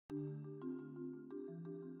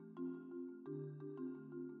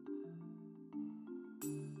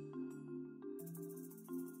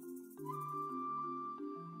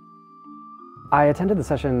I attended the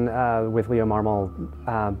session with Leo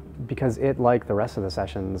Marmol because it, like the rest of the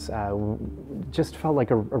sessions, just felt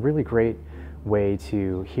like a really great way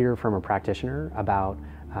to hear from a practitioner about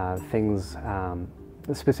things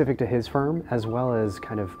specific to his firm, as well as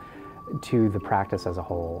kind of to the practice as a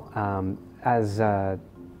whole. As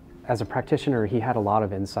a practitioner, he had a lot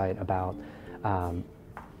of insight about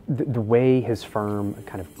the way his firm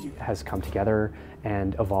kind of has come together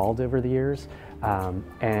and evolved over the years,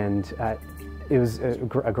 it was a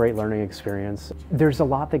great learning experience. There's a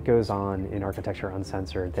lot that goes on in Architecture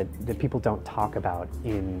Uncensored that people don't talk about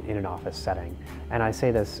in an office setting. And I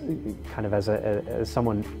say this kind of as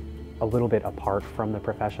someone a little bit apart from the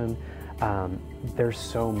profession. There's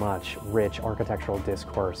so much rich architectural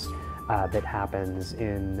discourse that happens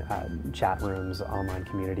in chat rooms, online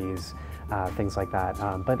communities, things like that,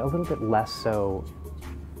 but a little bit less so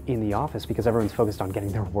in the office because everyone's focused on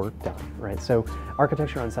getting their work done, right? So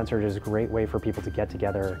Architecture Uncensored is a great way for people to get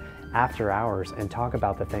together after hours and talk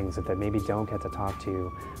about the things that they maybe don't get to talk to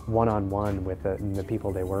one-on-one with the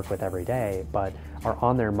people they work with every day, but are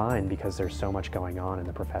on their mind because there's so much going on in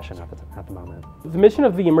the profession at the moment. The mission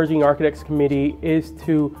of the Emerging Architects Committee is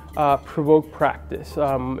to provoke practice,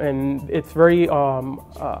 and it's very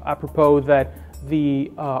apropos that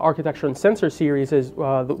the Architecture Uncensored series is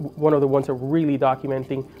one of the ones that we're really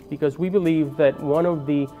documenting, because we believe that one of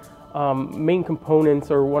the main components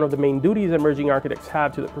or one of the main duties emerging architects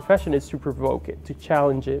have to the profession is to provoke it, to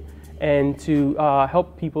challenge it, and to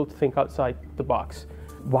help people to think outside the box.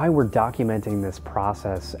 Why we're documenting this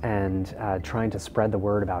process and trying to spread the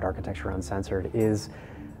word about Architecture Uncensored is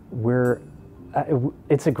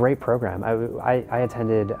it's a great program. I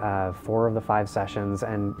attended 4 of the 5 sessions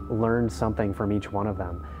and learned something from each one of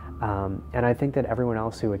them. And I think that everyone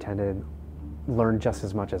else who attended learned just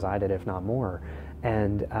as much as I did, if not more.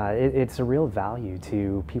 And it's a real value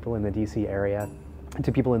to people in the DC area,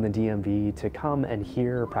 to people in the DMV, to come and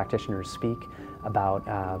hear practitioners speak about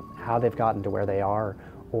how they've gotten to where they are,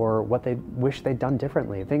 or what they wish they'd done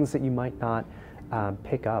differently, things that you might not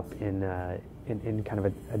pick up in kind of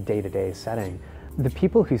a day-to-day setting. The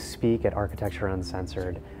people who speak at Architecture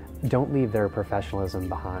Uncensored don't leave their professionalism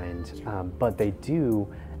behind, but they do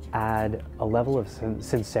add a level of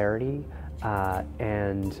sincerity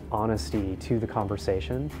and honesty to the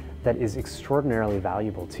conversation that is extraordinarily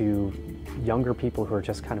valuable to younger people who are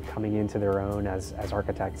just kind of coming into their own as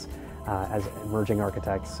architects, as emerging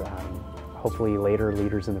architects, hopefully later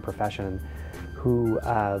leaders in the profession, who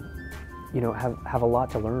have a lot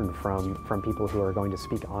to learn from people who are going to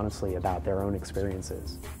speak honestly about their own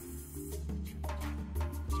experiences.